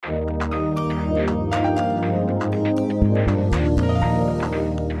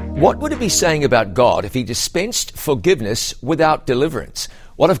What would it be saying about God if he dispensed forgiveness without deliverance?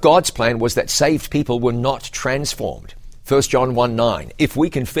 What if God's plan was that saved people were not transformed? 1 John 1:9, if we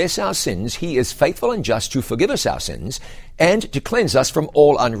confess our sins, he is faithful and just to forgive us our sins and to cleanse us from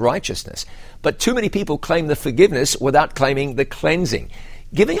all unrighteousness. But too many people claim the forgiveness without claiming the cleansing.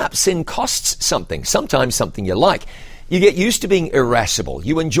 Giving up sin costs something, sometimes something you like. You get used to being irascible.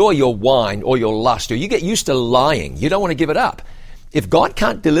 You enjoy your wine or your lust, or you get used to lying. You don't want to give it up. If God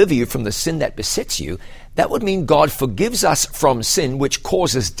can't deliver you from the sin that besets you, that would mean God forgives us from sin, which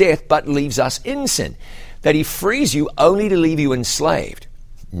causes death but leaves us in sin. That he frees you only to leave you enslaved.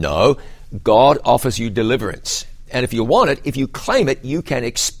 No, God offers you deliverance. And if you want it, if you claim it, you can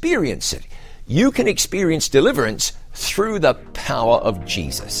experience it. You can experience deliverance through the power of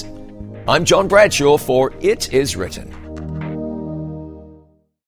Jesus. I'm John Bradshaw for It Is Written.